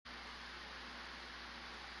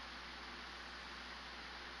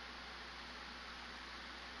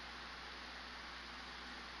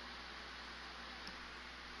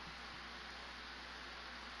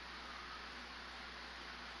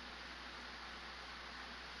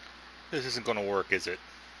This isn't going to work, is it?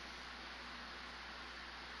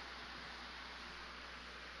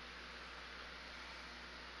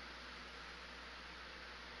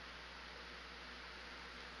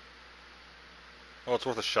 Well, it's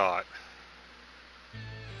worth a shot.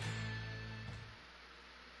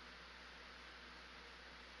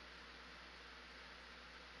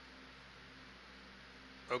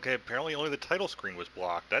 Okay, apparently only the title screen was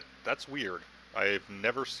blocked. That's weird. I've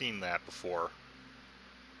never seen that before.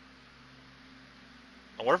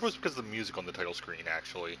 I wonder if it was because of the music on the title screen,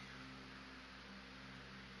 actually.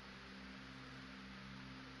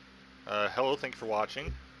 Hello, thank you for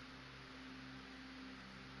watching.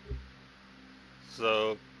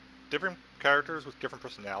 So, different characters with different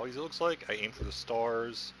personalities, it looks like. I aim for the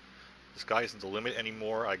stars. The sky isn't the limit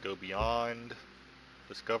anymore. I go beyond.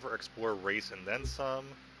 Discover, explore, race, and then some.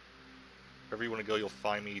 Wherever you want to go, you'll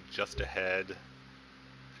find me just ahead.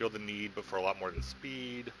 Feel the need, but for a lot more than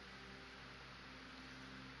speed.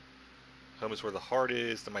 Home is where the heart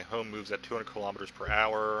is. Then my home moves at 200 kilometers per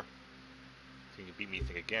hour. Think you beat me,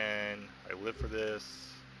 think again. I live for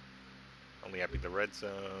this. Only happy in the red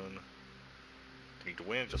zone. Need to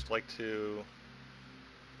win, just like to.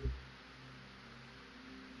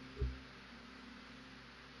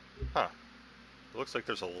 Huh. It looks like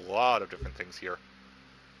there's a lot of different things here.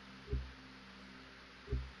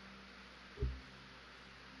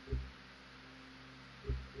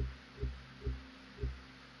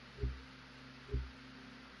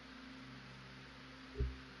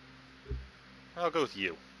 I'll go with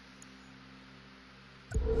you.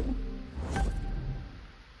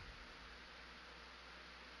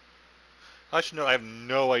 I should know, I have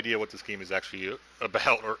no idea what this game is actually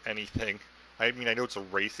about or anything. I mean, I know it's a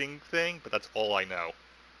racing thing, but that's all I know.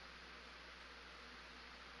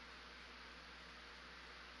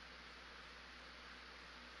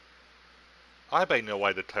 I bet I know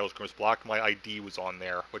why the title screen was blocked. My ID was on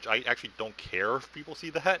there, which I actually don't care if people see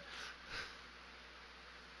that.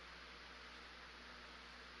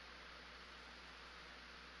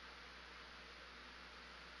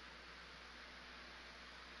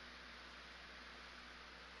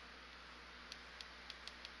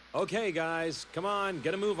 Okay, guys, come on,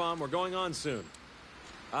 get a move on. We're going on soon.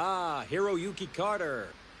 Ah, Hiroyuki Carter.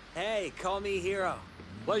 Hey, call me Hiro.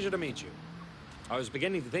 Pleasure to meet you. I was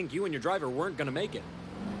beginning to think you and your driver weren't going to make it.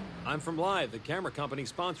 I'm from Live, the camera company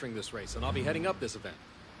sponsoring this race, and I'll be heading up this event.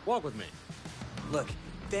 Walk with me. Look,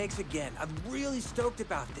 thanks again. I'm really stoked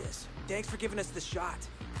about this. Thanks for giving us the shot.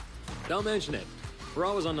 Don't mention it. We're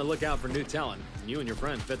always on the lookout for new talent, and you and your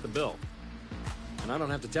friend fit the bill. And I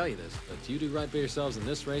don't have to tell you this, but you do right by yourselves in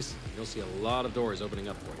this race, and you'll see a lot of doors opening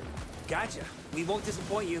up for you. Gotcha. We won't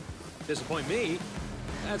disappoint you. Disappoint me?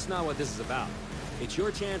 That's not what this is about. It's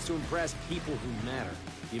your chance to impress people who matter.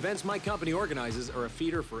 The events my company organizes are a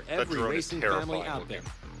feeder for every racing family out there.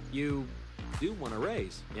 You do want to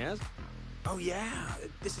race, yes? Oh yeah,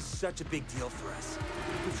 this is such a big deal for us.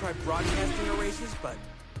 We've tried broadcasting our races, but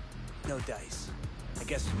no dice. I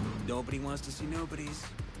guess nobody wants to see nobodies.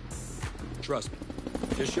 Trust me.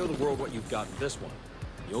 Just show the world what you've got in this one.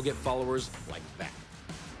 You'll get followers like that.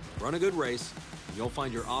 Run a good race, and you'll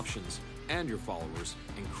find your options and your followers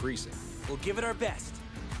increasing. We'll give it our best.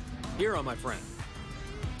 Hiro, my friend.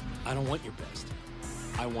 I don't want your best.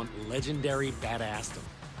 I want legendary badassdom.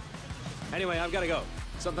 Anyway, I've got to go.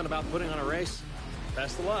 Something about putting on a race.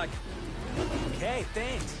 Best of luck. Okay,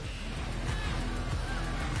 thanks.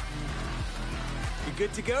 You're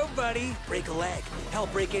good to go, buddy. Break a leg. Hell,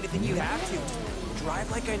 break anything you have to.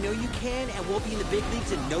 Drive like I know you can, and we'll be in the big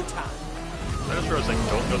leagues in no time. I just realized I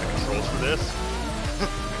don't know the controls for this.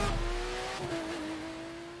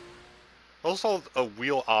 I also saw a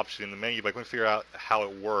wheel option in the menu, but I couldn't figure out how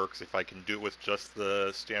it works, if I can do it with just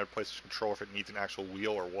the standard PlayStation controller, if it needs an actual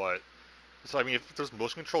wheel or what. So, I mean, if there's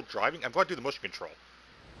motion control driving, I'm going to do the motion control.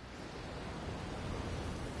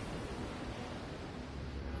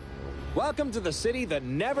 Welcome to the city that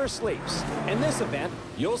never sleeps. In this event,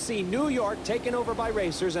 you'll see New York taken over by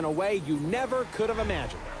racers in a way you never could have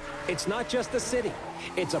imagined. It's not just a city.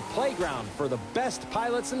 It's a playground for the best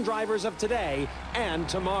pilots and drivers of today and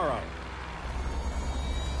tomorrow.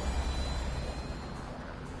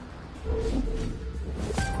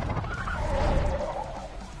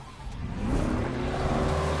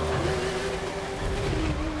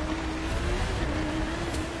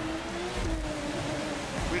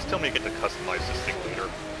 Please tell me I get to customize this thing later.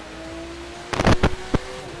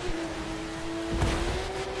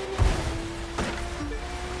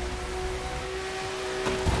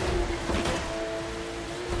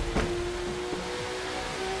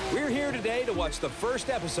 We're here today to watch the first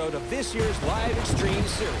episode of this year's Live Extreme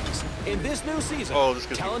series. In this new season, Oh, this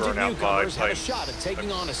gives me talented Burnout newcomers vibes. have a shot at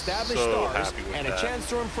taking on established so stars happy with and a that. chance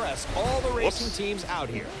to impress all the racing Whoops. teams out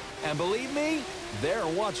here. And believe me, they're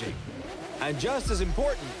watching. And just as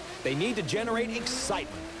important, they need to generate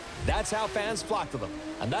excitement. That's how fans flock to them.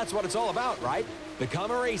 And that's what it's all about, right? Become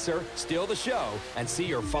a racer, steal the show, and see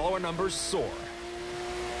your follower numbers soar.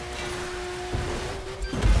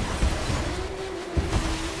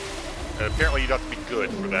 And apparently you'd have to be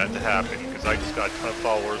good for that to happen, because I just got a ton of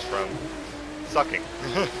followers from sucking.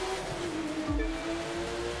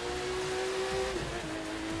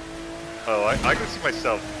 Oh, I can see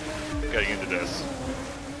myself getting into this.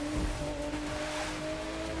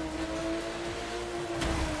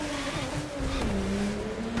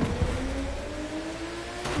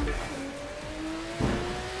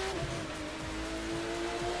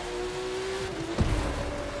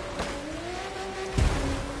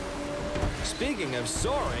 Speaking of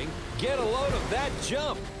soaring, get a load of that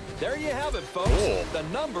jump. There you have it, folks. Cool. The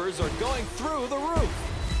numbers are going through the roof.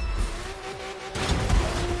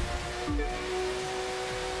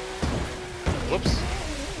 Whoops.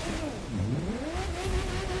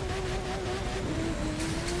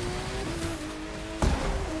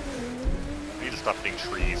 I need to stop hitting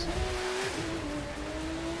trees.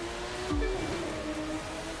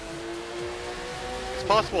 It's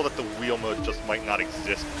possible that the wheel mode just might not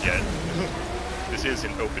exist yet. This is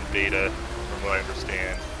in open beta, from what I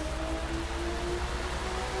understand.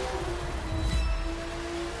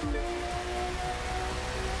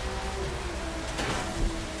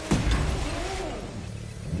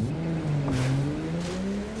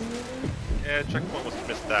 Yeah, checkpoint wasn't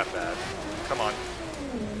missed that bad. Come on.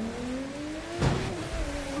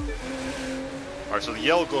 Alright, so the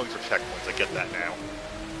yellow glowings are checkpoints. I get that now.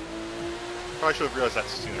 Probably should have realized that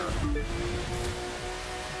sooner.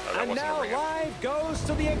 Oh, that And wasn't a now ramp. live goes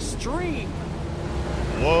to the extreme.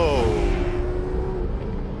 Whoa!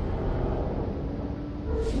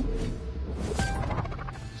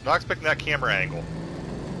 Was not expecting that camera angle.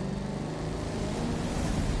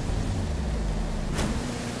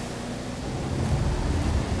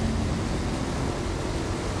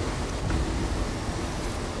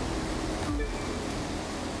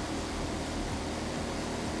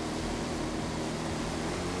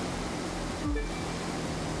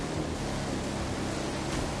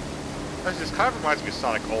 Actually, this kind of reminds me of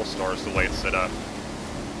Sonic All-Stars, the way it's set up.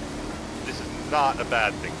 This is not a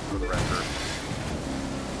bad thing, for the record.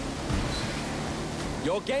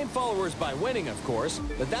 You'll gain followers by winning, of course,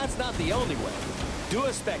 but that's not the only way. Do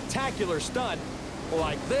a spectacular stunt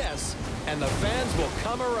like this, and the fans will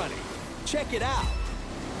come a-running. Check it out.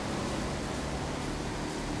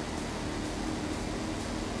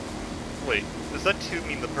 Wait, does that 2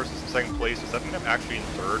 mean the person's in second place? Does that mean I'm actually in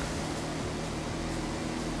third?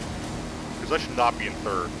 Because I should not be in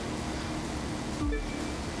third.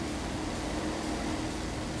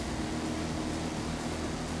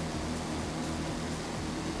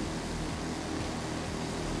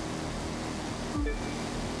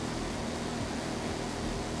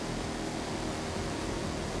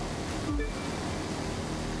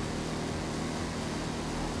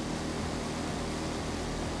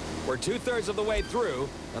 We're 2/3 of the way through,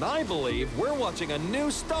 and I believe we're watching a new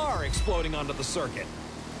star exploding onto the circuit.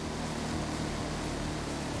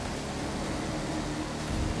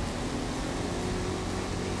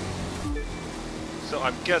 So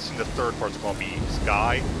I'm guessing the third part's going to be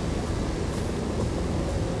Sky.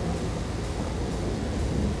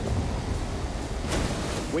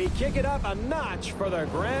 We kick it up a notch for the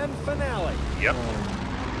grand finale. Yep.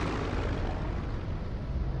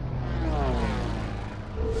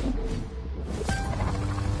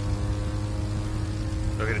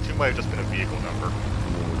 Okay, the 2 might have just been a vehicle number.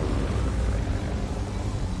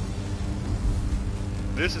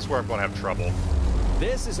 This is where I'm going to have trouble.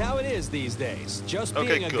 This is how it is these days. Just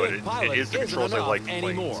Okay, being a good. good pilot It is the isn't controls I enough like in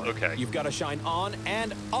planes. anymore. Okay. You've got to shine on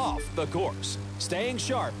and off the course, staying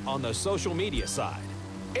sharp on the social media side.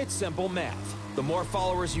 It's simple math. The more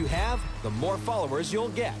followers you have, the more followers you'll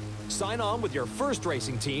get. Sign on with your first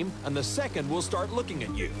racing team, and the second will start looking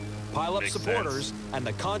at you. Pile up Makes supporters, sense. and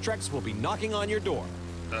the contracts will be knocking on your door.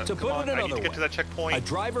 To Come put on, it I need another to get way, to that checkpoint. a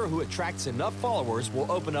driver who attracts enough followers will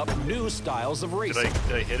open up new styles of racing.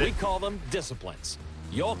 Did I hit it? We call them disciplines.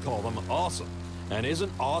 You'll call them awesome. And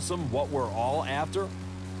isn't awesome what we're all after?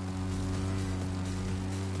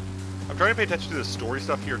 I'm trying to pay attention to the story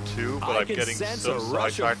stuff here too, but I I'm can getting sense so a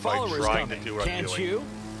rush of sidetracked by followers trying coming. to do what I'm Can't doing. you?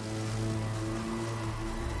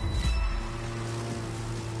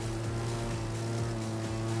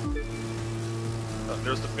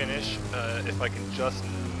 There's the finish. If I can just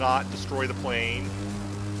not destroy the plane.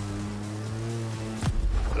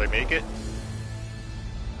 Did Did I make it?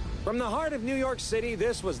 From the heart of New York City,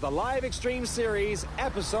 this was the Live Extreme Series,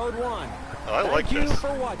 Episode 1. Oh, I like Thank you this.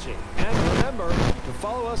 for watching, and remember to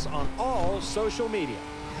follow us on all social media.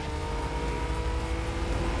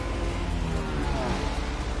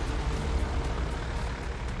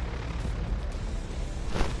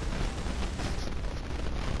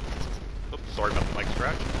 Oops, sorry about the mic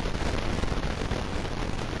scratch.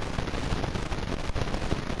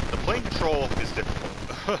 The plane control is difficult.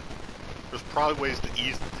 There's probably ways to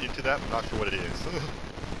ease into that, but I'm not sure what it is.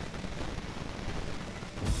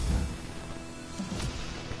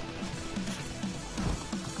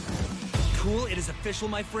 Cool, it is official,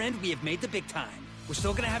 my friend. We have made the big time. We're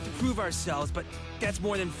still gonna have to prove ourselves, but that's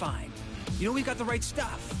more than fine. You know, we've got the right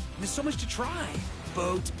stuff. There's so much to try.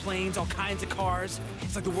 Boats, planes, all kinds of cars.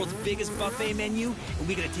 It's like the world's biggest buffet menu, and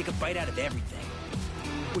we gotta take a bite out of everything.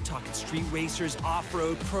 We're talking street racers,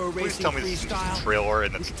 off-road, pro Please racing, tell me this is just freestyle. a trailer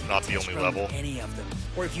and We that's can take not the tips only from level. Any of them.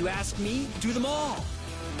 Or if you ask me, do them all.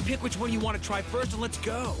 Pick which one you want to try first and let's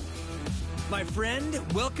go. My friend,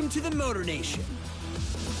 welcome to the Motor Nation.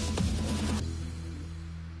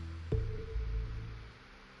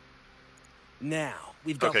 Now,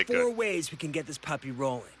 we've got Okay, four good. ways we can get this puppy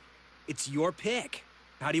rolling. It's your pick.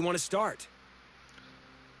 How do you want to start?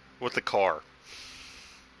 With the car.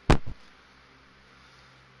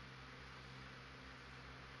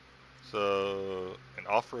 So, an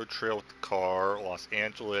off-road trail with the car, Los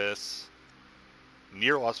Angeles,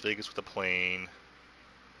 near Las Vegas with the plane,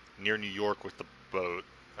 near New York with the boat.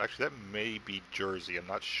 Actually, that may be Jersey, I'm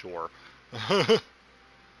not sure.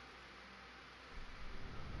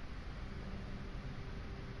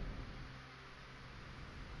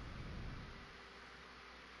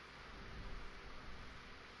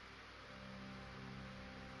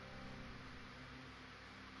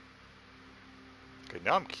 Okay,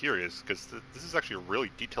 now I'm curious, because this is actually a really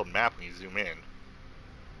detailed map when you zoom in.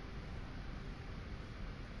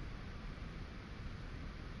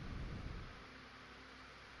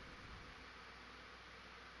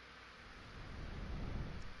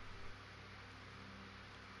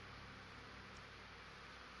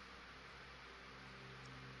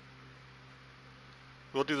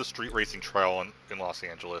 We'll do the street racing trial in Los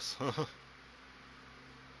Angeles.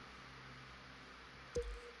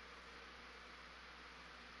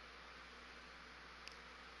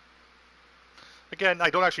 Again, I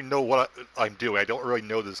don't actually know what I'm doing. I don't really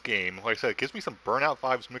know this game. Like I said, it gives me some Burnout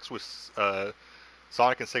vibes mixed with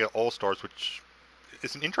Sonic and Sega All-Stars, which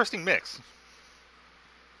is an interesting mix.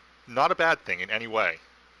 Not a bad thing in any way.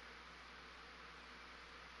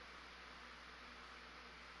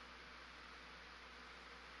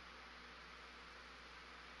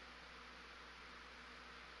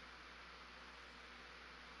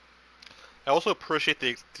 I also appreciate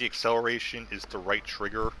the acceleration is the right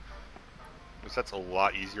trigger, because that's a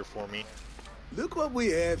lot easier for me. Look what we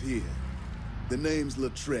have here. The name's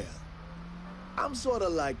Latrell. I'm sort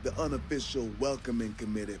of like the unofficial welcoming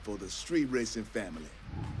committee for the street racing family.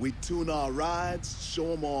 We tune our rides,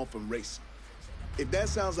 show them off, and race 'em. If that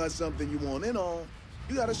sounds like something you want in on,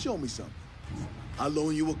 you gotta show me something. I'll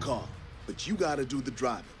loan you a car, but you gotta do the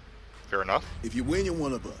driving. Fair enough. If you win, you're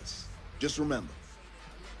one of us. Just remember,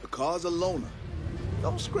 the car's a loaner.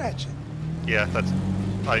 Don't scratch it. Yeah,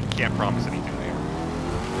 I can't promise anything there.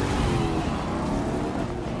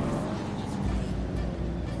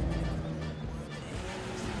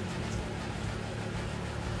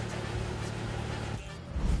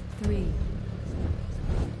 Three,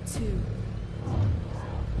 two,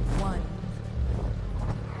 one.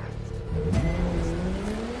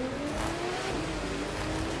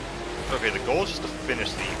 Okay, the goal is just to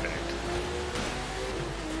finish the event.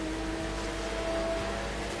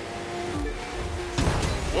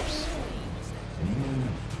 Whoops.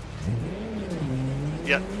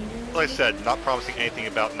 Yeah, like I said, not promising anything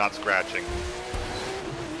about not scratching.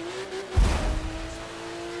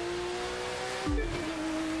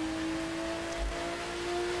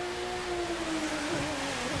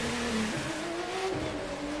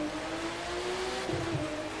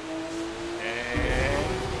 And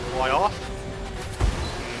fly off.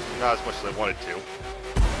 Not as much as I wanted to.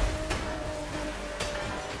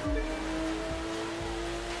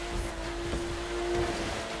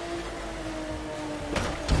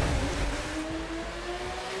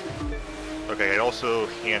 Okay, I also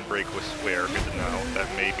handbrake with square, good to know. That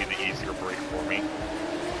may be the easier brake for me.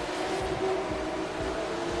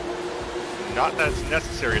 Not that it's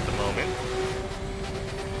necessary at the moment.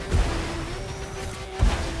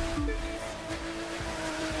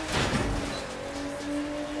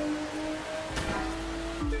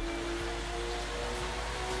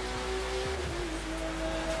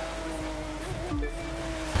 I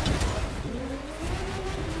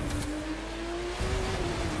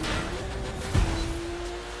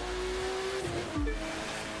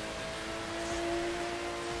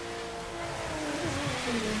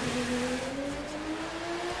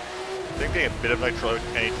think getting a bit of nitro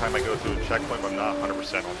anytime I go through a checkpoint, but I'm not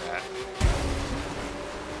 100% on that.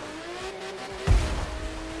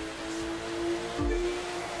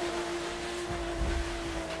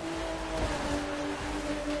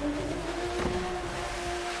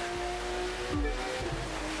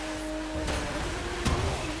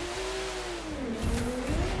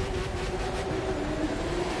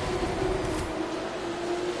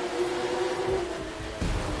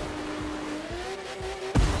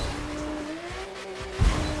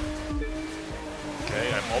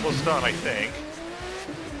 Almost done, I think.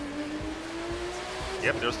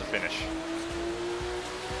 Yep, there's the finish.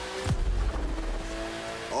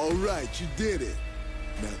 All right, you did it.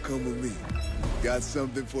 Now come with me. Got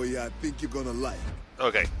something for you I think you're gonna like.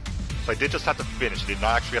 Okay, so I did just have to finish. I did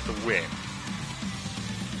not actually have to win.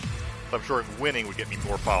 So I'm sure winning would get me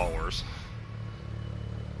more followers.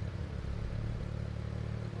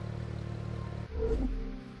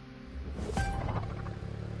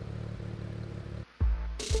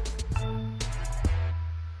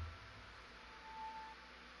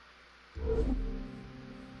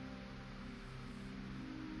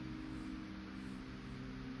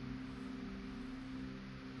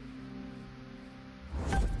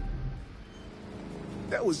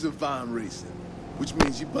 That was Divine Racing, which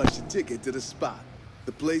means you punched your ticket to the spot,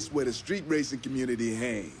 the place where the street racing community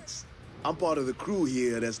hangs. I'm part of the crew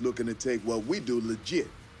here that's looking to take what we do legit.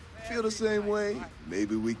 Feel the same way?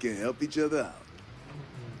 Maybe we can help each other out.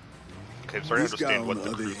 Okay, I'm starting to This guy, understand on what the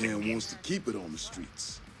the other crew thing hand, means. wants to keep it on the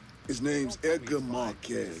streets. His name's Edgar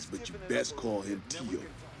Marquez, but you best call him Tio.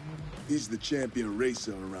 He's the champion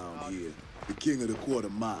racer around here, the king of the quarter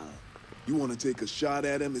mile. You want to take a shot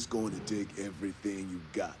at him, it's going to take everything you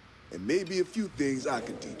got. And maybe a few things I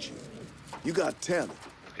can teach you. You got talent.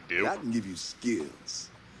 I do. And I can give you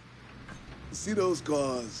skills. You see those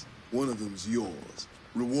cars? One of them's yours.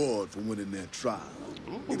 Reward for winning that trial.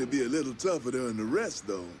 Ooh. It'll be a little tougher to earn the rest,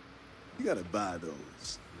 though. You gotta buy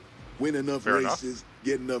those. Win enough Fair enough. races,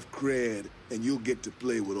 get enough cred, and you'll get to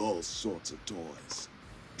play with all sorts of toys.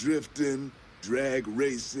 Drifting, drag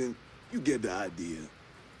racing, you get the idea.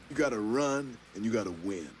 You gotta run, and you gotta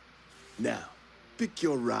win. Now, pick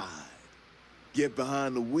your ride. Get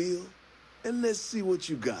behind the wheel, and let's see what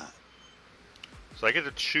you got. So I get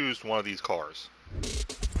to choose one of these cars.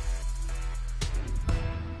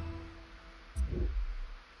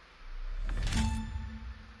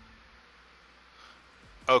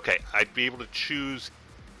 Okay, I'd be able to choose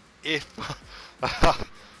if...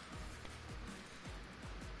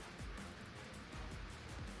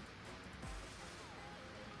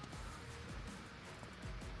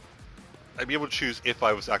 I'd be able to choose if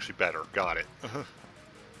I was actually better. Got it.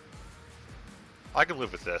 I can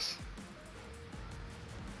live with this.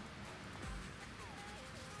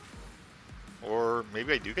 Or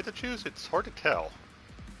maybe I do get to choose? It's hard to tell.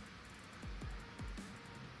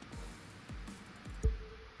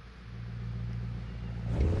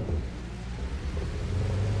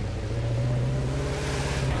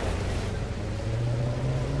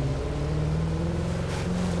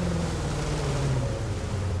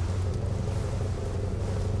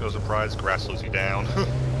 No surprise, grass slows you down.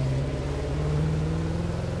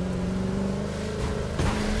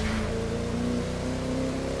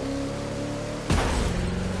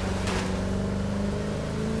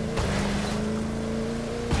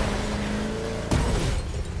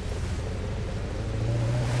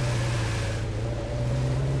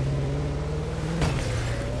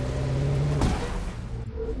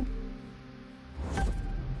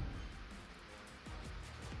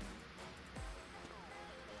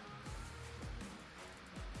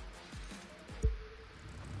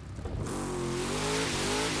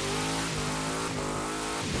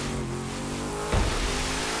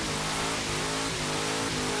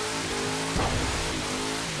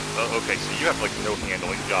 Okay, so you have like no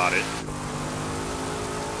handling, got it.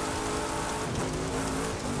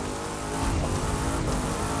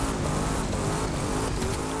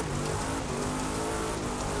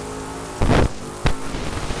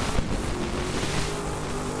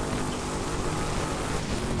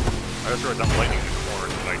 I just realized I'm lightning in the corner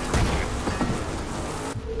tonight, trying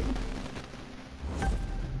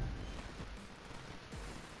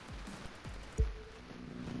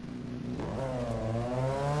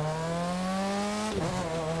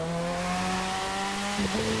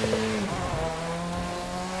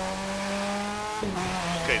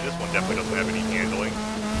Okay, this one definitely doesn't have any handling.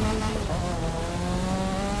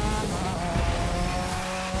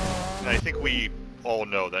 I think we all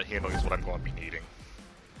know that handling is what I'm going to be needing.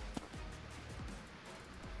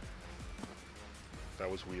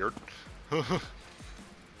 That was weird. I'm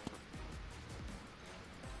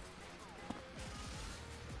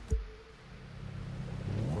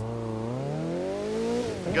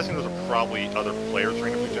guessing those are probably other players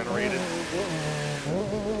randomly generated.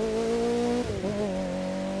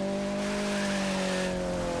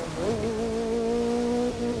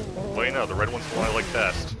 Well, you know, the red one's the one I like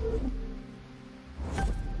best.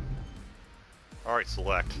 Alright,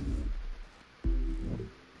 select.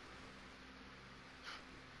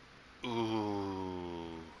 Ooh.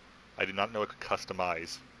 I did not know it could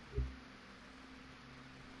customize.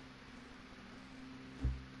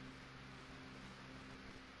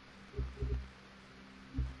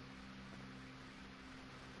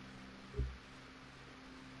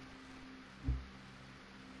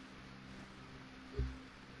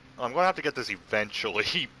 I'm going to have to get this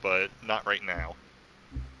eventually, but not right now.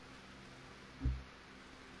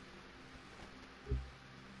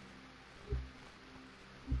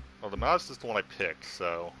 Well, the mouse is the one I picked,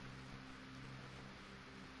 so...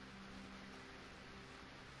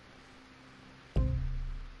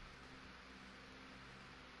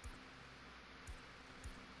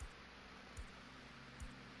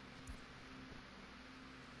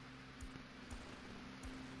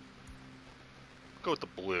 go with the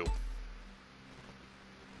blue.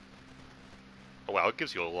 Oh wow, it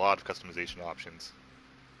gives you a lot of customization options.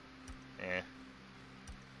 Eh.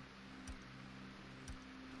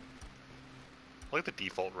 I like the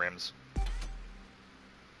default rims.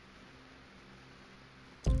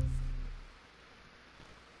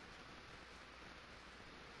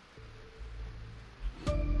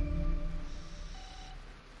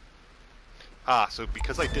 Ah, so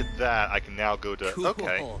because I did that, I can now go to... Cool.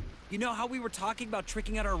 Okay. You know how we were talking about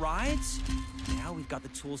tricking out our rides? Now we've got the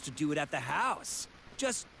tools to do it at the house.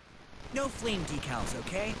 Just no flame decals,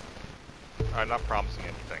 okay? I'm not promising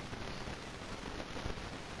anything.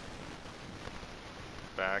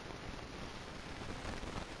 Back.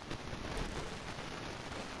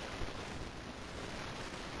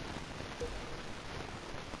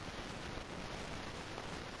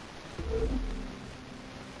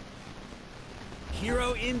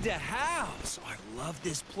 Hero into house. Oh, I love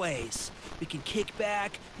this place. We can kick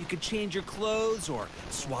back, you can change your clothes, or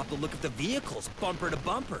swap the look of the vehicles bumper to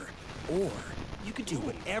bumper. Or you could do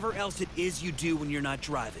whatever else it is you do when you're not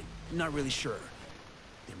driving. I'm not really sure.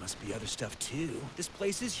 There must be other stuff too. This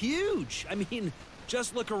place is huge. I mean,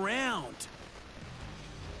 just look around.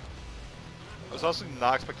 I was also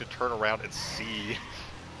not expecting to turn around and see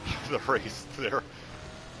the race there.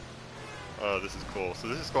 Oh, this is cool. So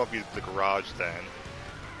this is going to be the garage then.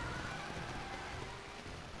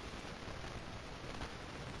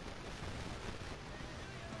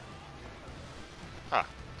 Ah,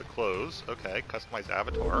 the clothes. Okay, customized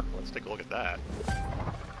avatar. Let's take a look at that.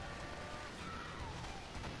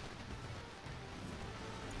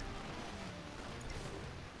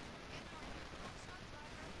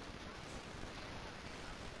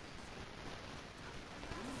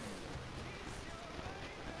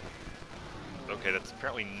 Okay, that's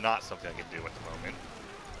apparently not something I can do at the moment.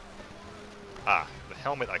 Ah, the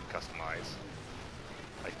helmet I can customize.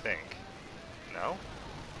 I think. No?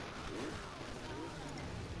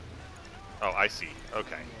 Oh, I see.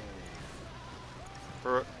 Okay.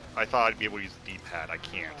 I thought I'd be able to use the D-pad. I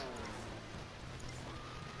can't.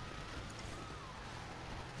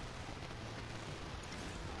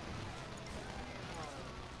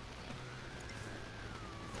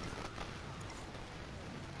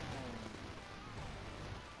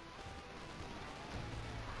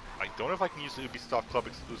 I don't know if I can use the Ubisoft Club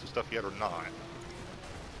exclusive stuff yet or not.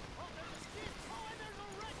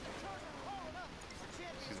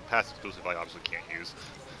 Season Pass exclusive I obviously can't use.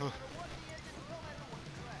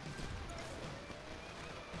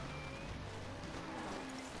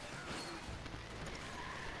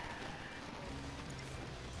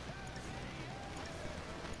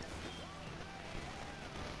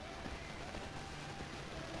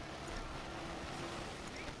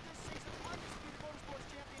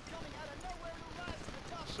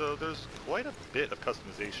 So there's quite a bit of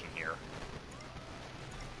customization here.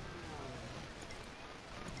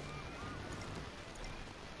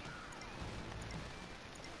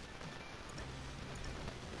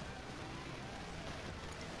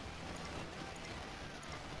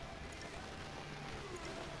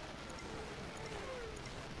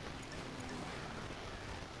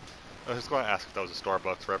 I was going to ask if that was a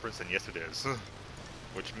Starbucks reference, and yes it is.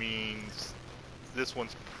 Which means this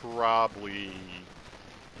one's probably...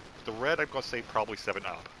 The red, I'm going to say probably 7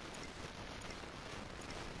 Up.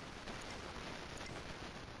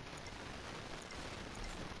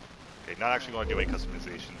 Okay, not actually going to do any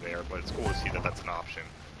customization there, but it's cool to see that that's an option.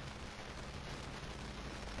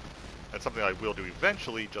 That's something I will do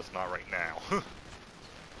eventually, just not right now.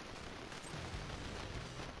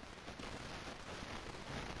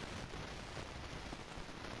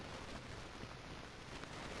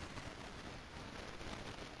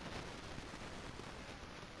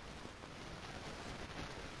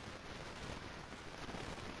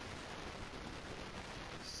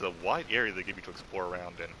 It's a wide area they give you to explore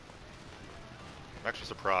around in. I'm actually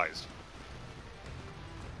surprised.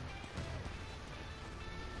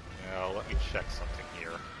 Now, let me check something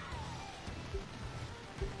here.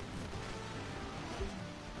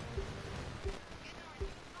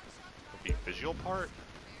 The visual part?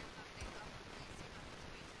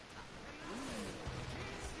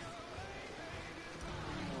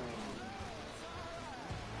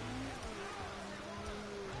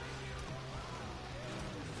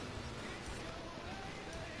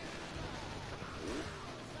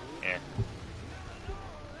 Eh.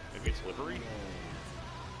 Maybe it's livery?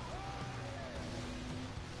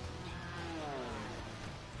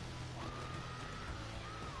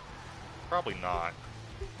 Probably not.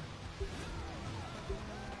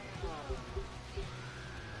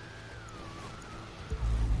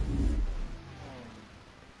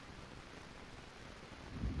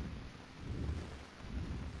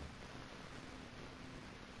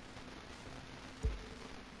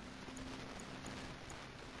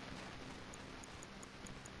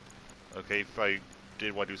 Okay, if I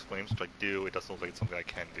did want to do flames, which I do, it doesn't look like it's something I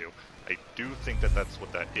can do. I do think that that's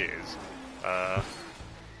what that is.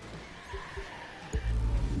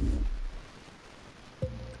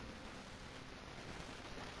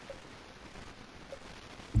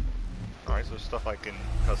 Alright, so there's stuff I can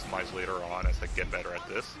customize later on as I get better at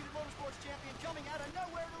this.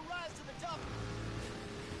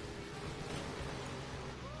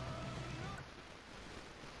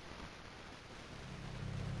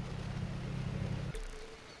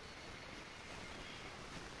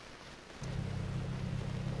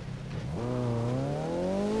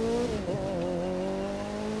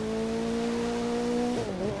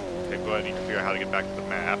 Okay, but I need to figure out how to get back to the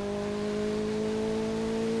map.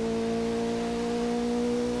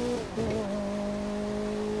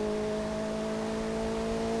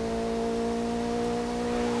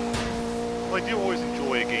 Well, I do always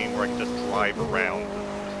enjoy a game where I can just drive around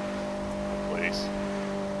the place.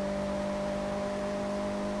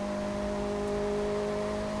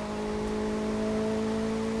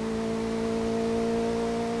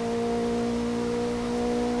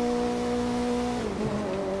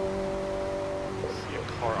 See a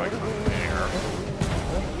car icon there.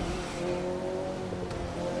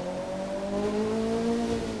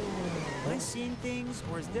 Am I seeing things,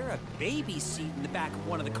 or is there a baby seat in the back of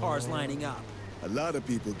one of the cars lining up? A lot of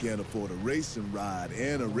people can't afford a racing ride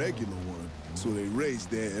and a regular one, so they race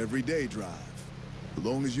their everyday drive. As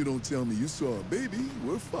long as you don't tell me you saw a baby,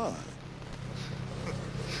 we're fine.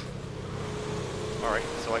 Alright,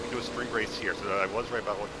 so I can do a street race here, so I was right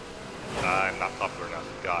about what... I'm not popular enough,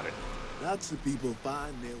 got it. Lots of people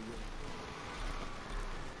find their way.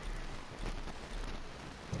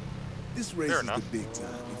 This race Fair is enough. the big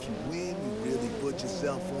time. If you win, you really put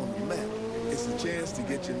yourself on the map. It's a chance to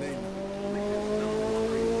get your name out.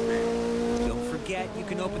 Don't forget, you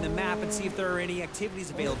can open the map and see if there are any activities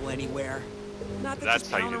available anywhere. Not that That's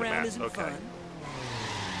just how you clowning do the around map, isn't okay. fun.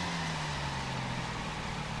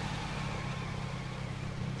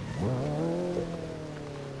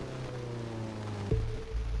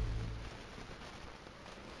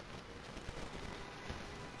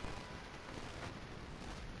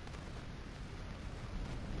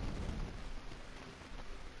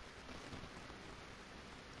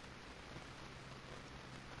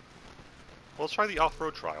 Well, let's try the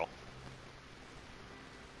off-road trial.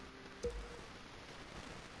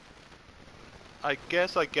 I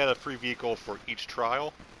guess I get a free vehicle for each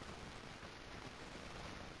trial.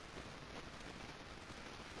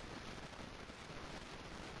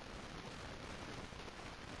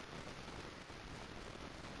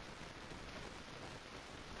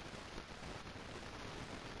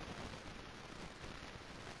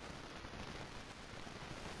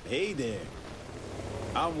 Hey there.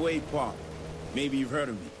 I'm Wade Parker. Maybe you've heard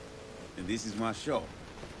of me. And this is my show.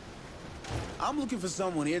 I'm looking for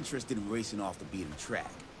someone interested in racing off the beaten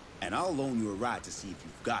track. And I'll loan you a ride to see if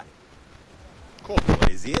you've got it. Cool. What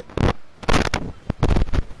is it?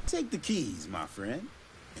 Take the keys, my friend,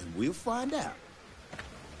 and we'll find out.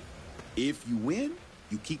 If you win,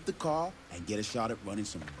 you keep the car and get a shot at running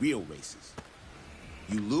some real races.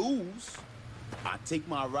 You lose, I take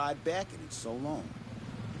my ride back and it's so long.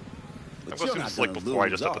 I'm But going you're to not sleep gonna before I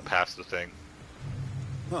lose, just have to are you? pass the thing.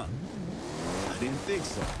 Huh. I didn't think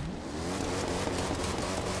so.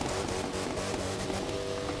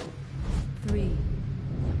 3,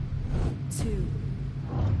 2,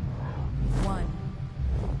 1.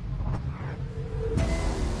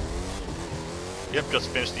 Yep, just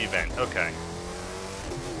finished the event. Okay.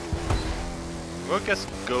 Well, I guess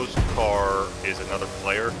Ghost Car is another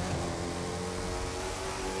player.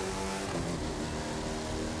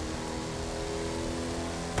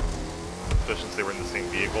 Especially since they were in the same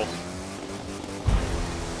vehicle.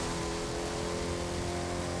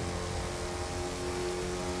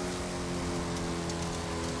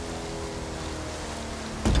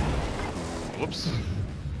 Whoops.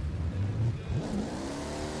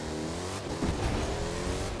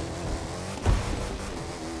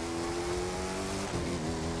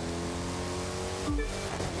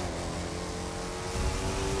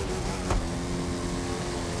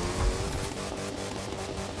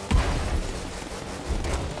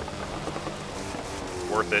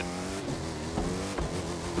 Worth it.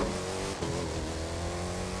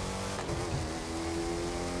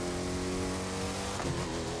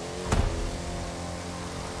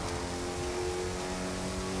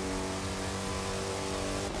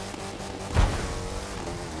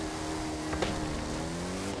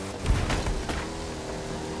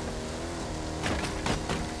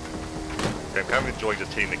 I'm kind of enjoying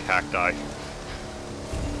just hitting the cacti.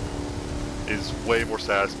 It's way more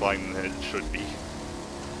satisfying than it should be.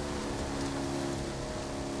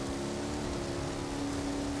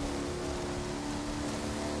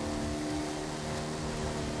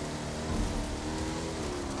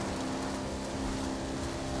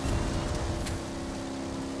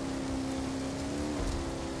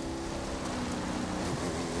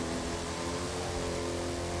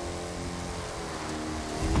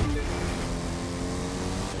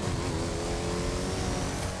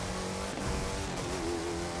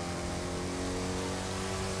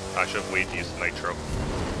 I should have waited to use the nitro.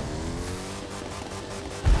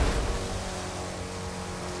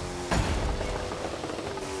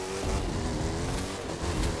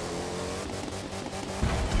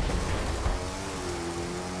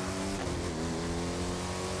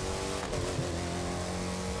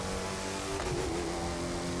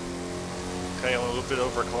 Okay, only a little bit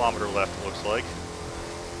over a kilometer left, it looks like.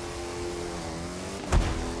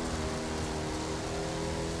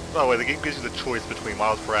 By the way, the game gives you the choice between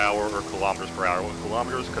miles per hour or kilometers per hour. Well,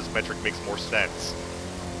 kilometers, because metric makes more sense.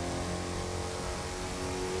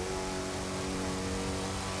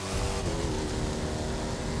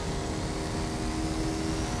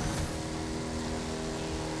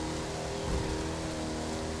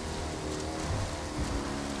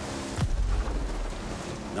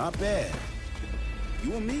 Not bad.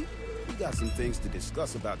 You and me, we got some things to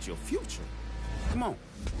discuss about your future. Come on,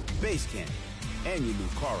 base camp, and your new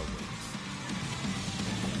car away.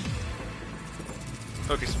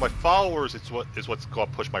 Okay, so my followers is what's going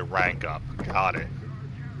to push my rank up. Got it.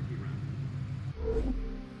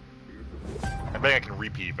 I bet I can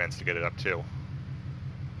repeat events to get it up too.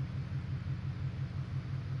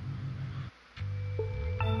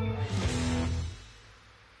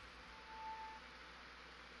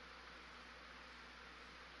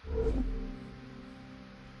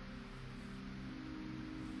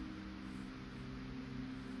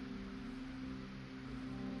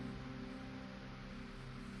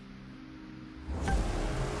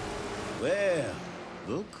 Well,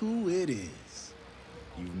 look who it is.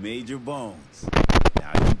 You've made your bones.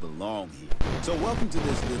 Now you belong here. So welcome to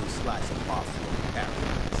this little slice of off-road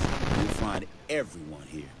paradise. You'll find everyone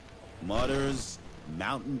here. Mudders,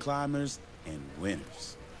 mountain climbers, and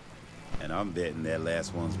winners. And I'm betting that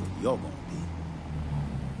last one's what you're gonna be.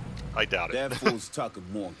 I doubt it. That fool's Tucker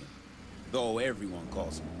Morgan, though everyone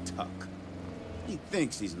calls him Tuck. He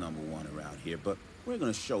thinks he's number one around here, but we're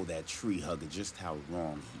gonna show that tree hugger just how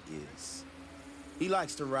wrong he is. He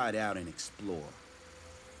likes to ride out and explore.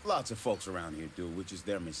 Lots of folks around here do, which is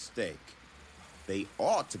their mistake. They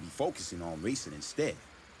ought to be focusing on racing instead.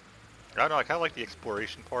 I don't know, I kind of like the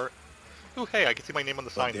exploration part. Ooh, hey, I can see my name on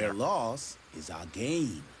the But sign their there. loss is our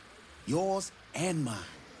gain. Yours and mine.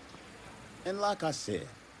 And like I said,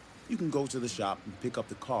 you can go to the shop and pick up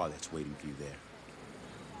the car that's waiting for you there.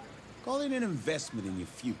 Call it an investment in your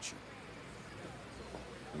future.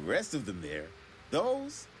 The rest of them there,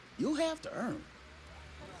 those you'll have to earn.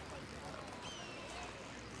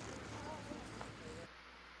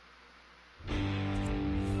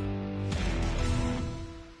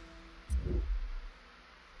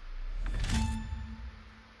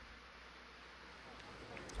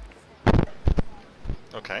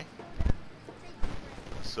 Okay.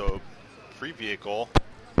 So, free vehicle.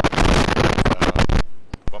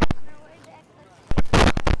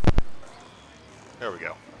 There we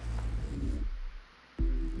go.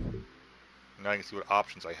 Now I can see what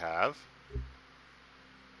options I have.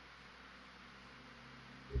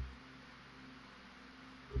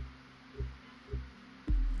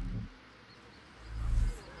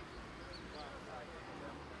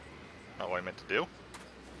 Not what I meant to do.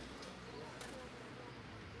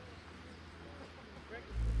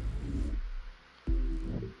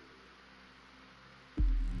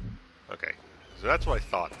 Okay, so that's what I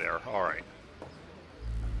thought there. Alright.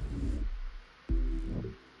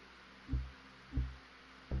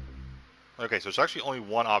 Okay, so there's actually only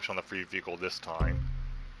one option on the free vehicle this time.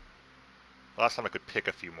 Last time I could pick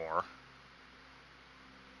a few more.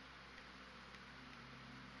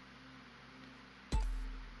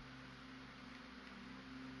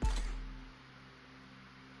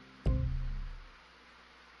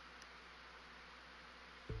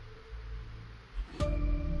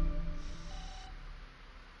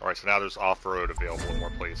 Alright, so now there's off-road available in more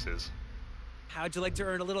places. How'd you like to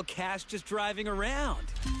earn a little cash just driving around?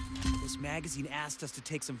 This magazine asked us to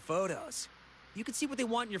take some photos. You can see what they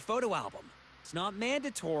want in your photo album. It's not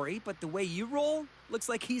mandatory, but the way you roll looks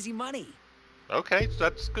like easy money. Okay, so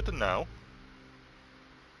that's good to know.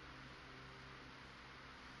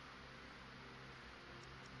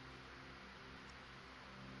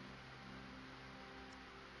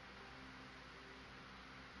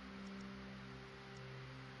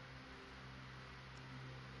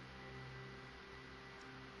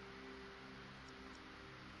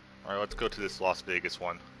 Alright, let's go to this Las Vegas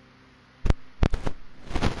one.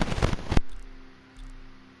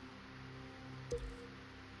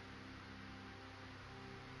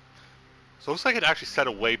 So it looks like it actually set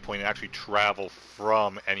a waypoint and actually travel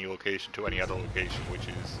from any location to any other location, which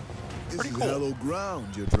is pretty cool. This is hallowed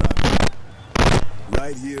ground you're driving.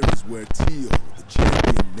 Right here is where Teal, the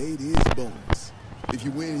champion, made his bones. If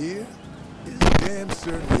you win here, it is damn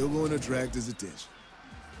certain you're going to attract his attention.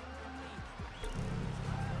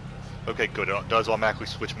 Okay, good. It does automatically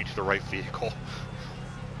switch me to the right vehicle.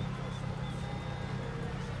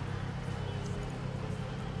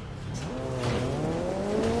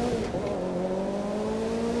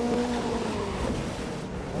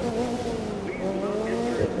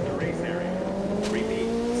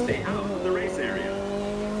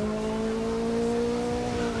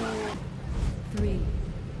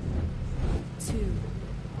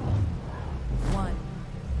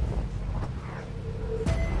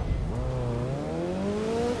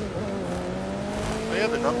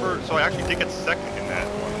 So I actually did get second in that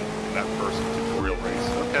one, in that first tutorial race.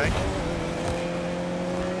 Okay.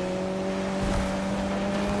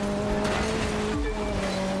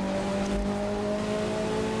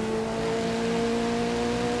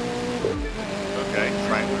 Okay,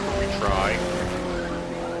 try and retry.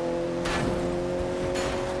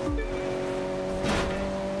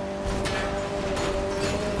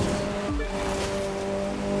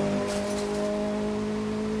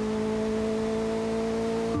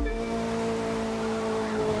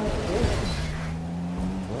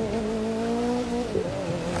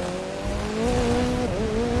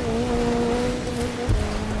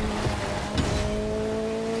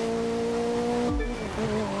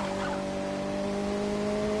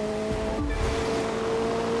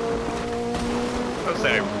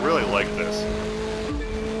 I really like this.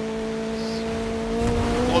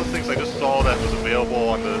 One of the things I just saw that was available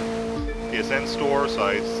on the PSN store, so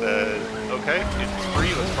I said, okay, it's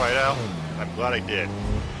free, let's try it out. I'm glad I did.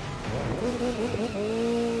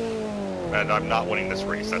 And I'm not winning this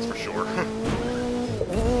race, that's for sure.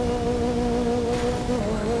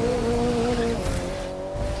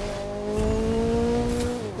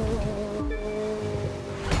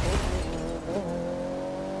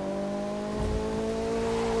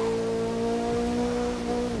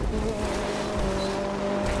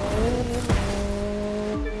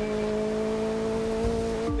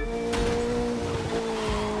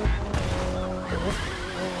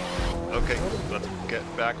 Okay, let's get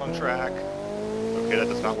back on track. Okay, that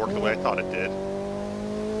does not work the way I thought it did.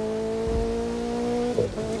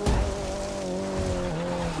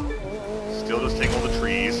 Still just taking all the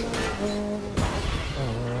trees.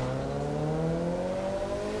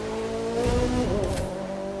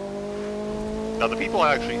 Now the people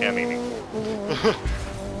I actually am aiming for.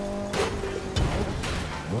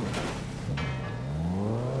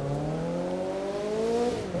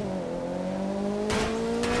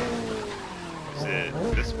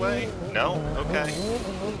 Way? No? Okay.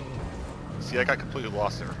 See, I got completely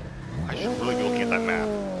lost there. I should really be looking at that map.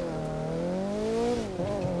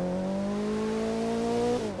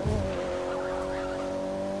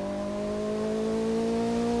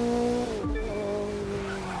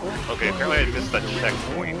 Okay, apparently I missed that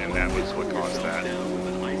checkpoint, and that was what caused that.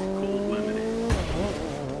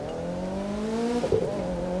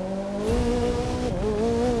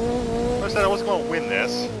 Like I said, I wasn't going to win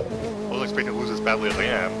this. I wasn't expecting to lose as badly as I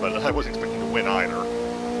am, but I wasn't expecting to win either.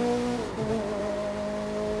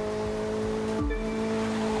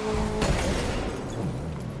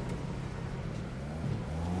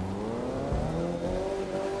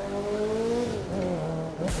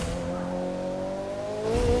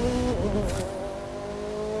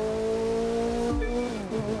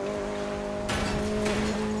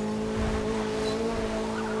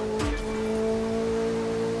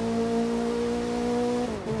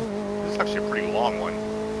 This is actually a pretty long one.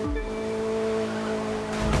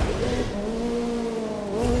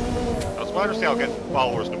 So I understand I'll get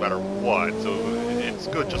followers no matter what, so it's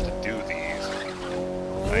good just to do these.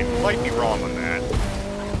 I might be wrong on that.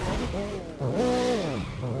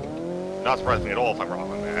 Not surprising me at all if I'm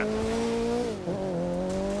wrong on that.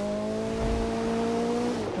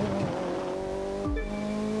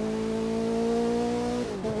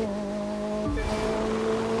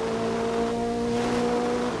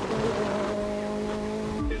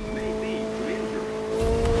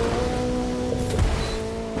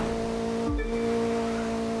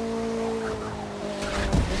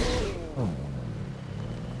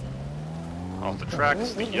 Off the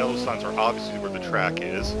tracks, the yellow signs are obviously where the track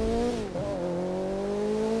is.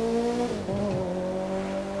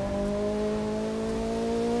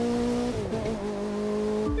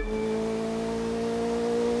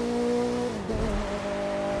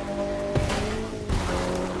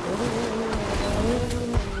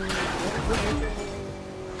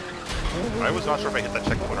 I was not sure if I hit that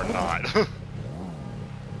checkpoint or not.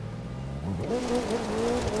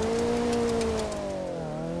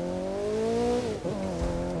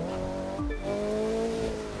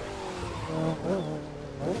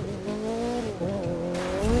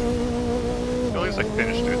 At least I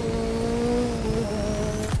finished it.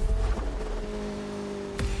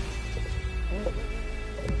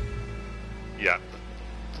 Yeah,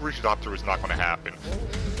 reach adopter is not going to happen.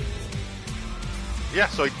 Yeah,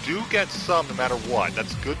 so I do get some no matter what.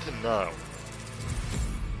 That's good to know.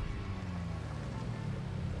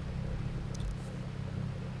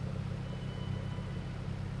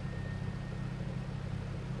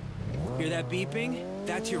 Hear that beeping?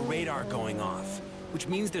 That's your radar going off, which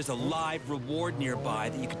means there's a live reward nearby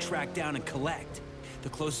that you can track down and collect. The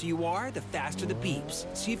closer you are, the faster the beeps.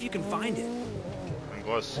 See if you can find it. I'm going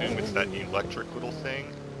to assume it's that electric little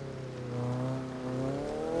thing.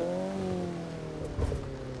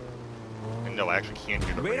 And no, I actually can't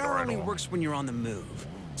hear the radar Radar at only all. works when you're on the move.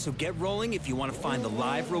 So get rolling if you want to find the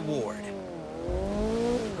live reward.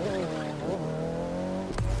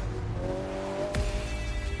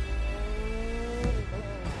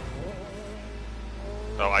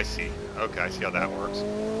 Oh, I see. Okay, I see how that works.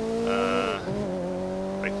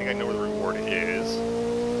 I think I know where the reward is.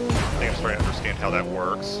 I think I'm starting to understand how that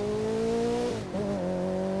works.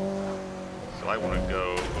 So I want to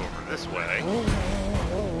go over this way.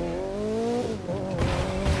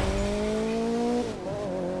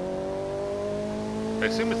 I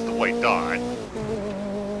assume it's the white dot.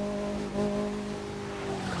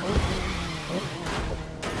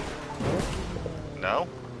 No?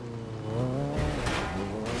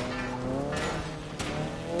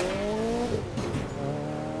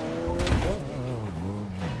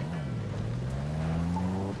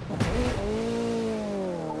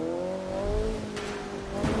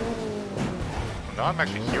 Now I'm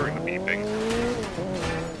actually hearing the beeping.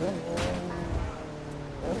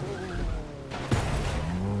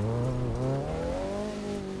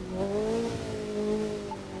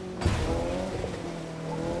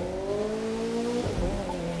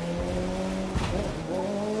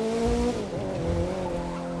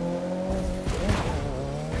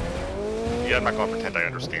 Yeah, I'm not going to pretend I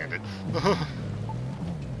understand it.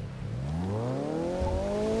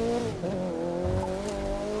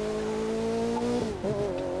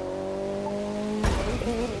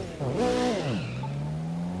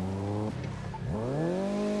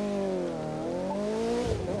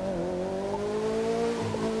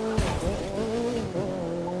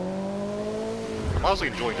 I'm honestly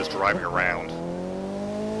enjoying just driving around.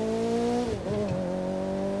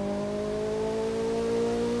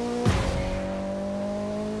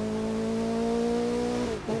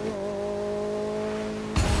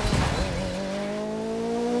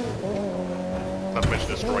 Not to mention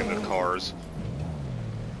destroying the cars.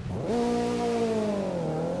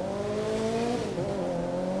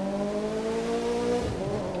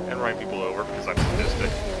 And running people over because I'm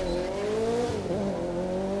sadistic.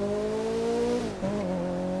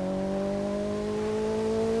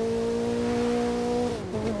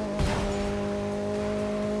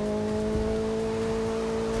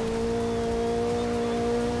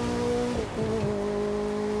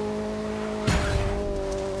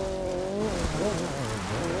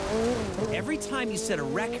 time you set a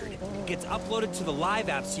record, it gets uploaded to the live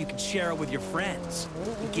app so you can share it with your friends.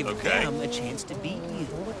 You give Okay. them a chance to beat you,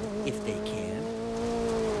 if they can.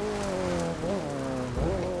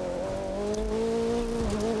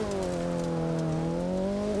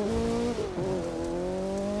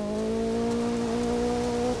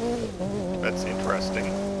 That's interesting.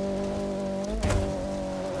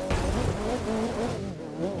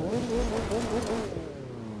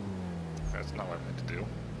 That's not what I meant to do.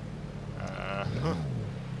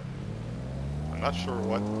 I'm not sure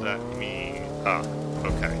what that means. Ah,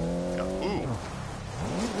 okay. Ooh.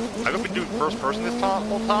 I've been doing first person this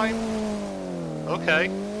whole time? Okay.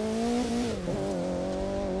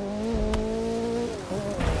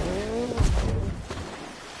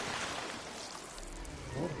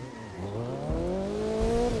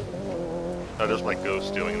 Oh, there's my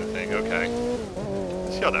ghost doing the thing. Okay.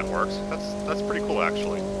 Let's see how that works. That's pretty cool,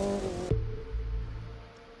 actually.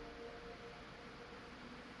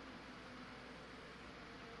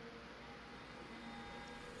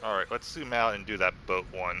 Alright, let's zoom out and do that boat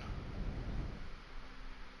one.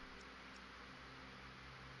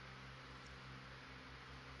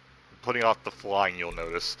 Putting off the flying, you'll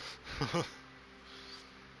notice.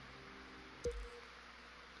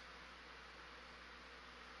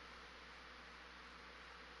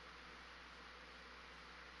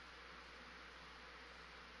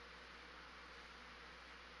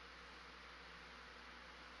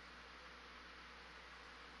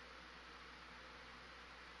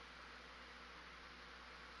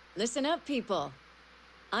 Listen up, people.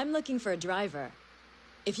 I'm looking for a driver.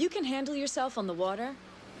 If you can handle yourself on the water,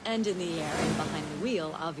 and in the air and behind the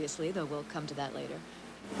wheel, obviously, though we'll come to that later,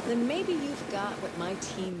 then maybe you've got what my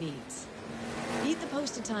team needs. Beat the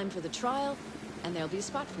posted time for the trial, and there'll be a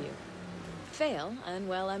spot for you. Fail, and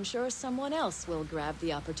well, I'm sure someone else will grab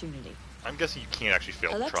the opportunity. I'm guessing you can't actually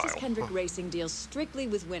fail the Alexis trial. Kendrick Racing deals strictly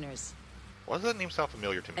with winners, Why does that name sound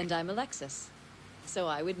familiar to me? and I'm Alexis, so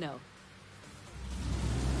I would know.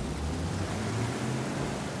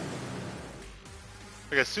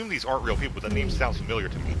 Like, I assume these aren't real people, but that name sounds familiar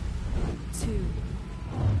to me. 2,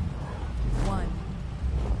 1.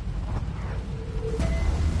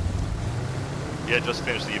 Yeah, just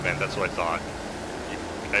finished the event, that's what I thought.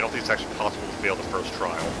 I don't think it's actually possible to fail the first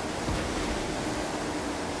trial.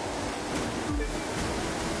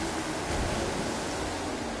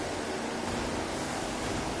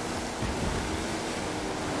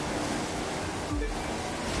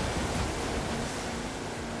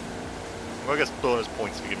 Well, I guess bonus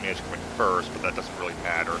points if you can manage to come in first, but that doesn't really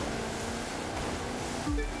matter.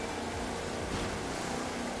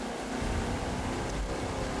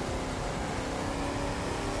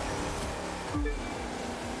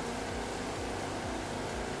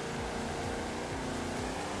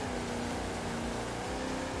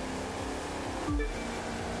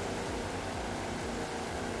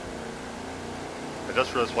 I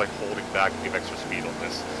just realized why holding back would give extra speed on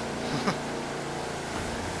this.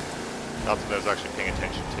 Not something I was actually paying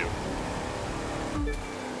attention to.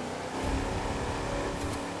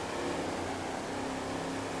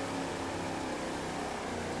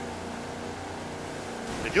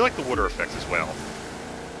 I do like the water effects as well.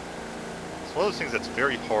 It's one of those things that's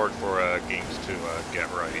very hard for games to get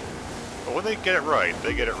right. But when they get it right,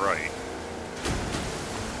 they get it right.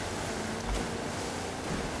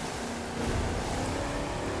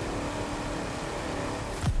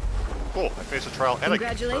 Cool, I finished the trial and I came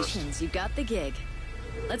Congratulations, you got the gig.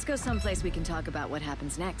 Let's go someplace we can talk about what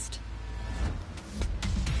happens next.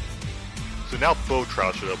 first. So now boat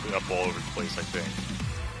trials should open up all over the place, I think.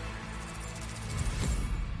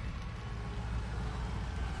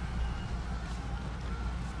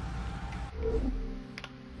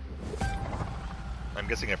 I'm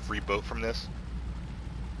guessing a free boat from this.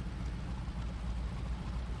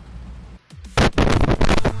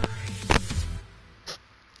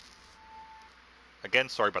 Again,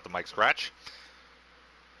 sorry about the mic scratch.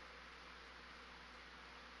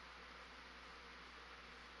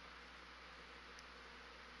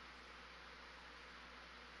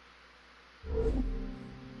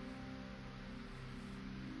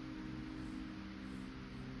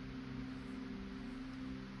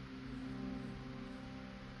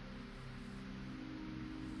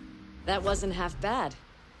 That wasn't half bad.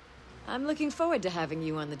 I'm looking forward to having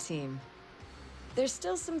you on the team. There's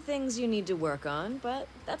still some things you need to work on, but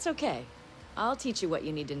that's okay. I'll teach you what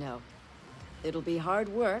you need to know. It'll be hard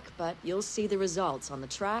work, but you'll see the results on the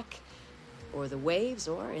track, or the waves,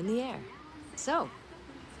 or in the air. So,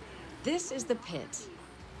 this is the pit.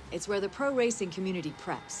 It's where the pro racing community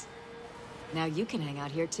preps. Now you can hang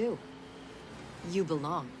out here too. You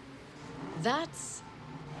belong. That's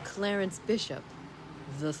Clarence Bishop,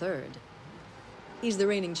 the third. He's the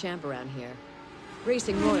reigning champ around here.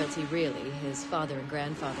 Racing royalty, really. His father and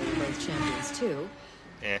grandfather were both champions, too.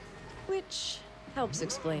 Eh. Which helps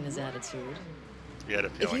explain his attitude. You had a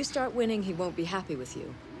If feeling. you start winning, he won't be happy with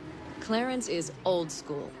you. Clarence is old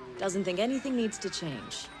school. Doesn't think anything needs to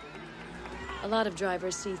change. A lot of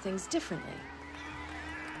drivers see things differently.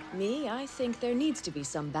 Me, I think there needs to be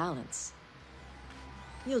some balance.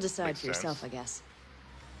 You'll decide Makes for yourself, sense. I guess.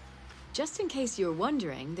 Just in case you're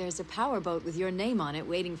wondering, there's a powerboat with your name on it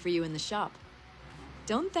waiting for you in the shop.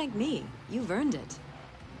 Don't thank me. You've earned it.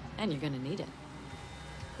 And you're gonna need it.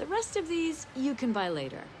 The rest of these, you can buy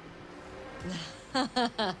later.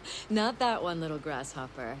 Not that one, little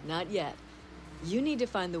grasshopper. Not yet. You need to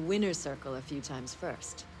find the winner's circle a few times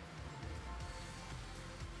first.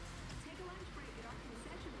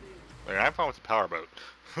 Like, I'm fine with the powerboat.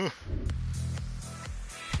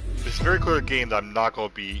 It's very clear a game that I'm not going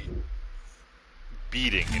to be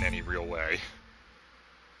beating in any real way.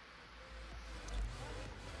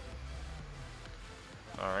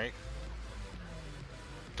 Alright.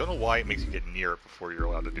 Don't know why it makes you get near it before you're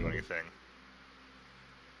allowed to do anything.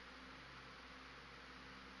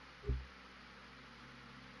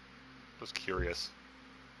 Just curious.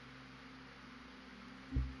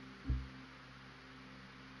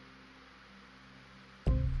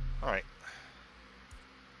 Alright.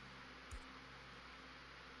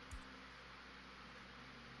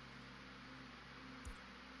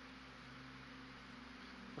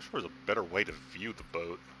 Wish there was a better way to view the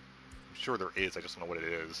boat. I'm sure there is, I just don't know what it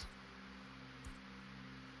is.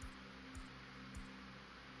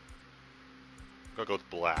 I'm gonna go with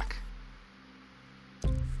black.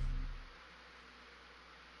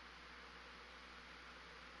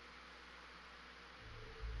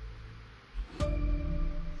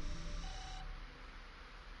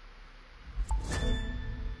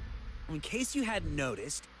 In case you hadn't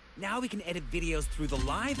noticed, now we can edit videos through the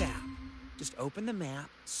Live app. Just open the map,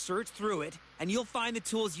 search through it, and you'll find the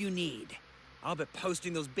tools you need. I'll bet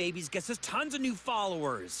posting those babies gets us tons of new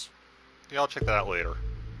followers. Yeah, I'll check that out later.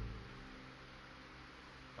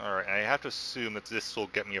 Alright, I have to assume that this will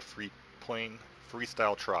get me a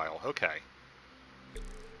freestyle trial. Okay.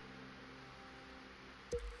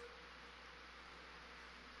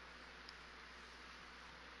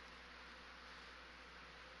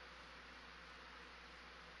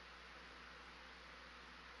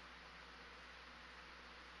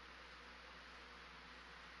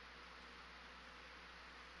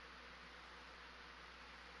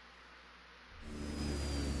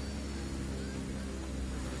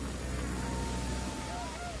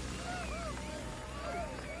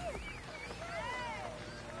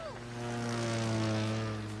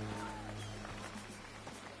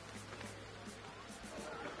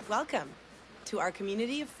 Welcome to our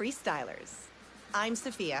community of freestylers. I'm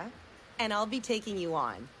Sophia, and I'll be taking you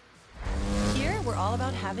on. Here, we're all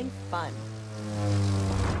about having fun.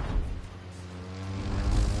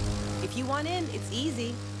 If you want in, it's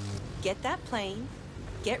easy. Get that plane,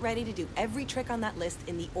 get ready to do every trick on that list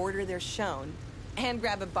in the order they're shown, and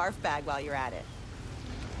grab a barf bag while you're at it.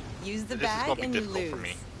 Use the This is bag gonna be and you difficult lose. for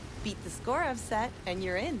me. Beat the score I've set, and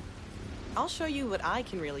you're in. I'll show you what I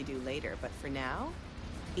can really do later, but for now,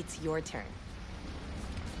 it's your turn.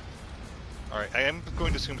 Alright, I am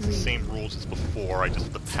going to assume it's the same rules as before, I just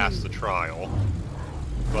have to pass the trial.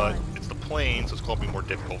 But it's the plane, so it's going to be more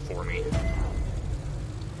difficult for me.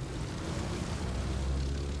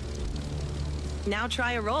 Now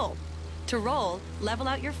try a roll. To roll, level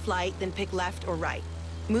out your flight, then pick left or right.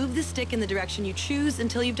 Move the stick in the direction you choose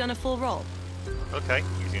until you've done a full roll. Okay,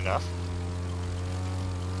 easy enough.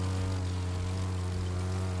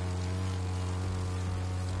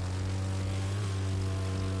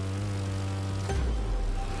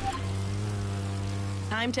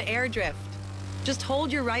 Time to air drift. Just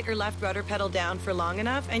hold your right or left rudder pedal down for long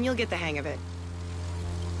enough and you'll get the hang of it.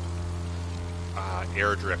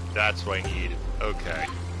 Air drift, that's what I need. Okay.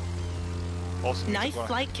 Also, Knife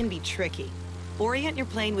flight can be tricky. Orient your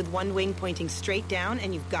plane with one wing pointing straight down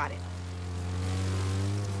and you've got it.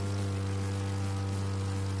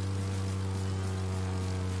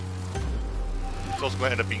 It's also going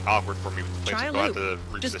to end up being awkward for me with the plane, Try a so I'll have loop.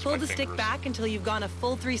 to reposition Just pull my the stick fingers. back until you've gone a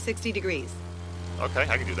full 360 degrees. Okay,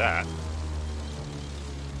 I can do that.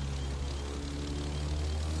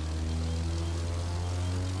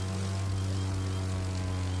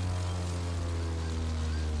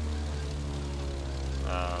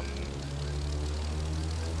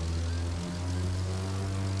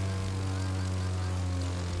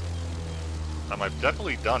 I've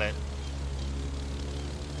definitely done it.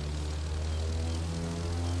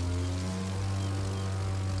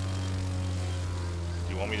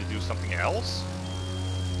 do something else?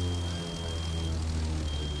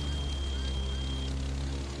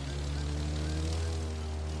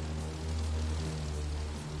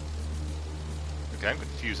 Okay, I'm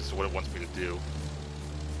confused as to what it wants me to do.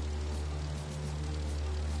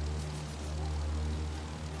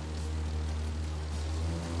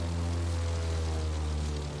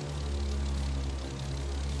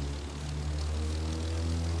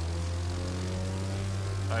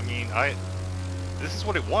 I mean, this is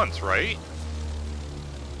what it wants, right?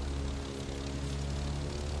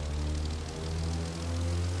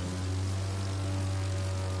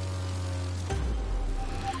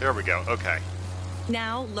 There we go, okay.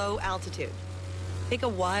 Now, low altitude. Take a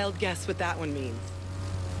wild guess what that one means.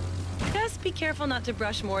 Just be careful not to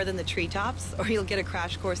brush more than the treetops, or you'll get a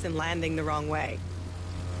crash course in landing the wrong way.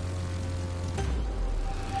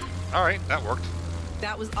 Alright, that worked.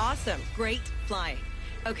 That was awesome. Great flying.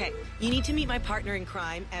 Okay, you need to meet my partner in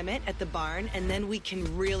crime, Emmett, at the barn, and then we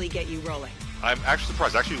can really get you rolling. I'm actually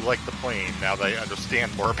surprised. I actually like the plane now that I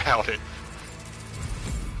understand more about it.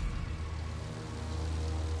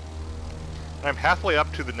 I'm halfway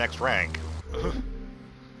up to the next rank.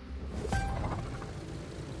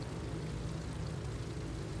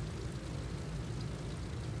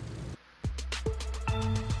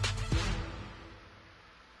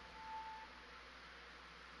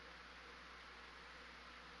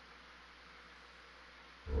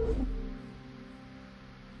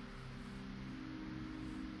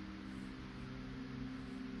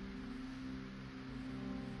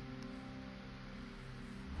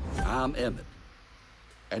 I'm Emmett.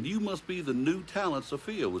 And you must be the new talent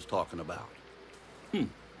Sophia was talking about.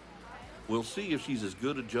 We'll see if she's as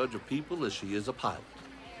good a judge of people as she is a pilot.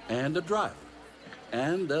 And a driver.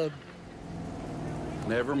 And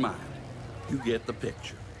never mind. You get the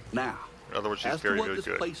picture. Now, In other words, she's as very, to what very this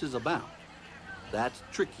good. place is about, that's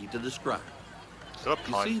tricky to describe. Shut up,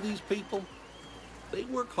 You Con. see these people? They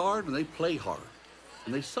work hard and they play hard.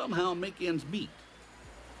 And they somehow make ends meet.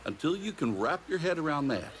 Until you can wrap your head around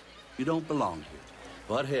that, you don't belong here.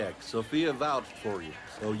 But heck, Sophia vouched for you,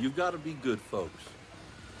 so you've got to be good folks.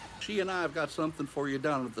 She and I have got something for you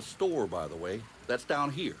down at the store, by the way. That's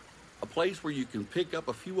down here. A place where you can pick up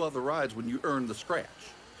a few other rides when you earn the scratch.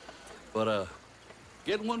 But,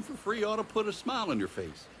 getting one for free ought to put a smile on your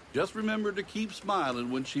face. Just remember to keep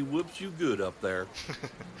smiling when she whoops you good up there.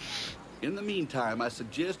 In the meantime, I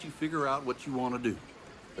suggest you figure out what you want to do.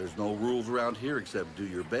 There's no rules around here except do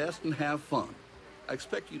your best and have fun. I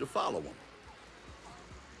expect you to follow them.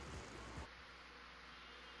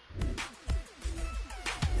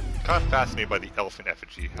 Kind of fascinated by the elephant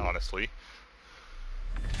effigy, honestly.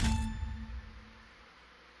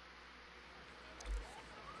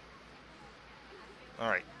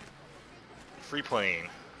 Alright. Free plane.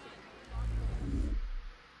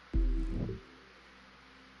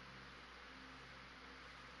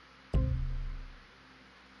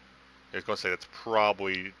 I was going to say that's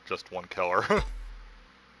probably just one killer.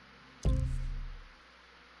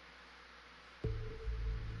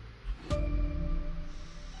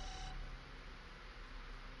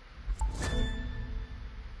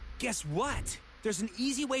 Guess what? There's an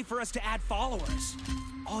easy way for us to add followers.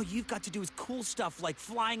 All you've got to do is cool stuff like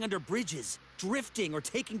flying under bridges, drifting, or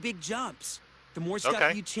taking big jumps. The more stuff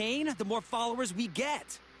Okay. you chain, the more followers we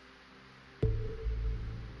get.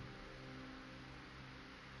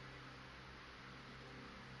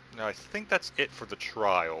 Now, I think that's it for the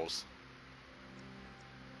trials.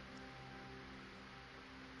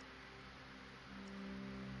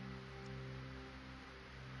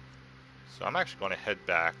 So I'm actually going to head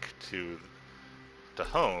back to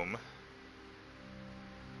home.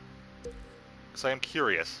 Because I am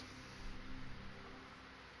curious.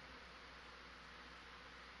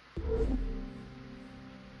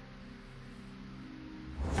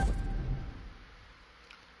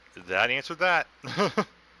 That answered that.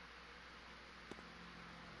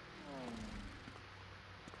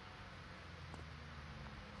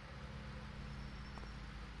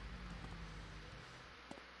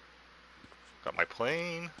 Got my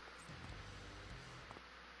plane,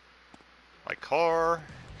 my car,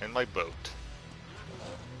 and my boat.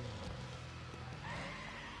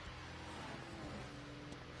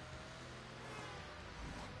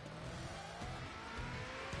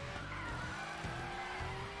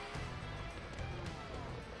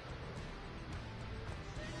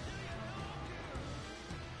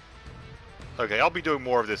 Okay, I'll be doing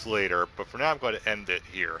more of this later, but for now I'm going to end it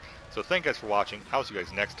here. So thank you guys for watching. I'll see you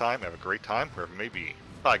guys next time. Have a great time, wherever it may be.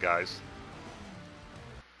 Bye, guys.